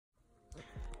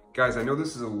Guys, I know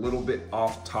this is a little bit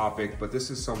off topic, but this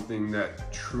is something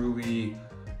that truly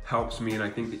helps me, and I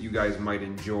think that you guys might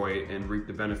enjoy and reap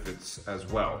the benefits as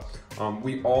well.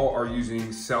 We all are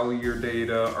using cellular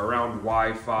data around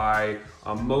Wi-Fi.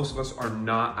 Most of us are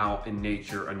not out in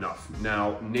nature enough.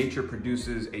 Now, nature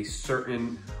produces a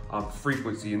certain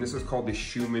frequency, and this is called the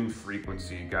Schumann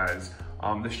frequency, guys.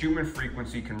 The Schumann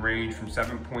frequency can range from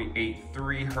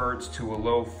 7.83 hertz to a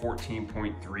low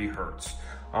 14.3 hertz.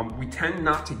 We tend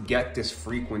not to get this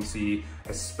frequency,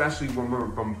 especially when we're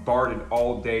bombarded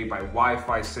all day by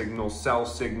Wi-Fi signals, cell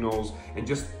signals, and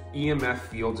just EMF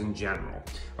fields in general.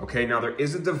 Okay, now there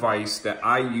is a device that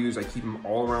I use. I keep them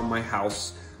all around my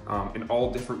house in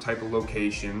all different type of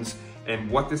locations.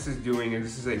 And what this is doing is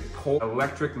this is a Pulsed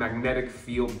Electromagnetic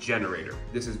Field generator.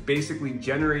 This is basically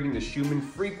generating the Schumann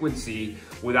frequency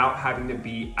without having to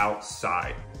be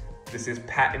outside. This is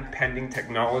patent pending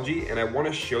technology, and I want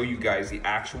to show you guys the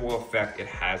actual effect it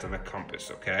has on the compass,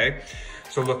 okay?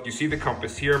 So look, you see the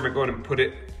compass here. I'm gonna go ahead and put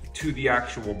it to the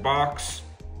actual box.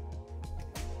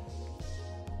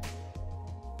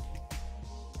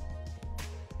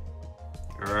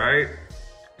 All right,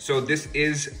 so this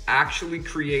is actually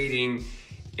creating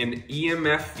an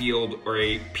EMF field, or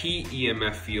a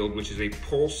PEMF field, which is a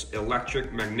pulse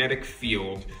electric magnetic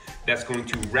field that's going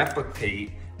to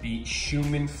replicate the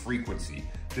Schumann frequency.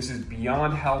 This is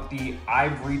beyond healthy.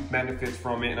 I've reaped benefits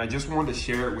from it, and I just wanted to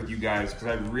share it with you guys because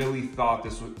I really thought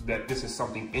that this is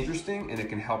something interesting and it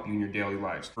can help you in your daily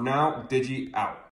lives. For now, Digi out.